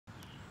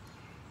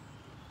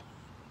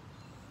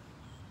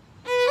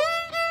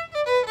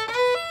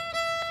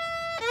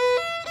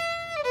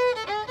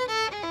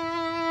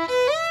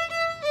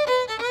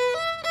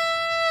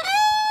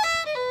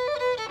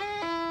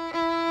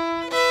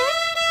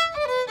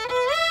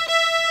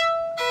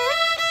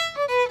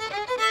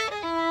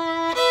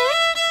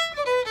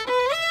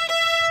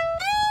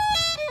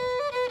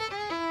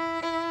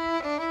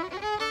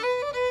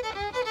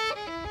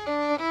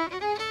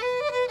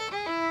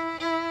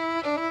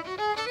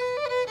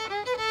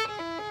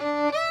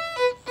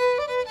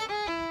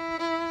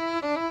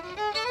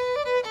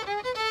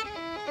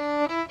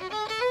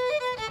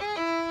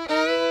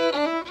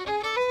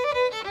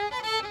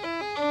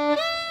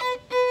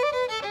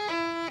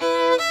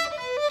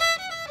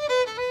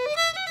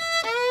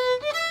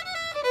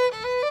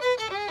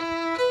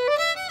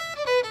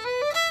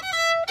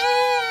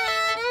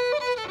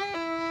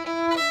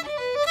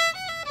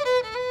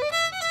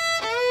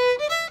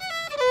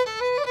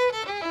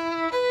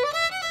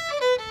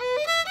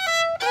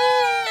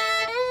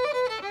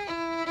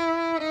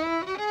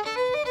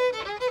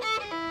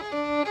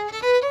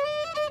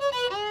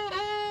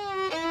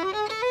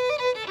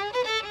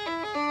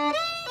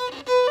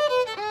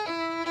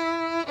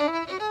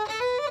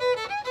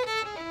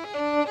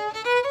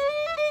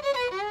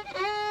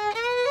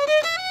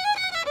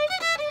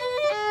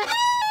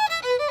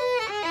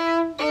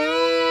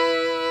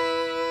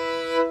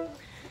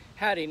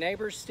Howdy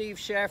neighbors, Steve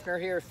Schaffner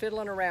here,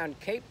 fiddling around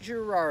Cape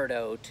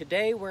Girardeau.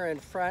 Today we're in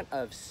front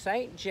of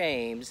St.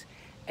 James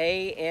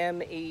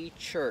AME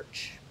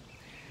Church.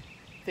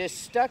 This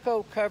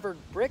stucco covered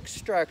brick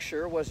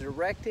structure was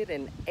erected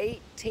in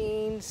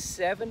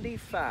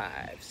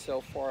 1875.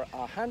 So for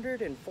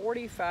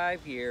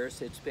 145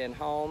 years it's been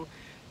home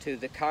to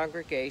the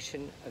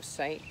congregation of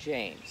St.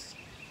 James.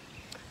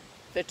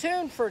 The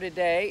tune for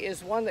today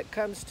is one that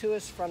comes to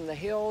us from the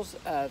hills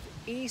of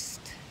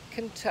East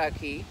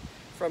Kentucky,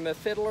 from a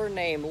fiddler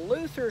named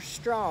Luther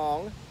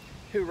Strong,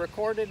 who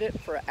recorded it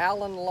for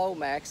Alan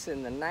Lomax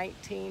in the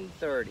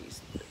 1930s.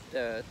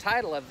 The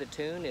title of the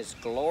tune is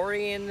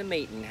Glory in the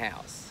Meeting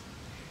House.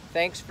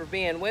 Thanks for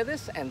being with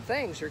us, and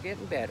things are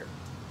getting better.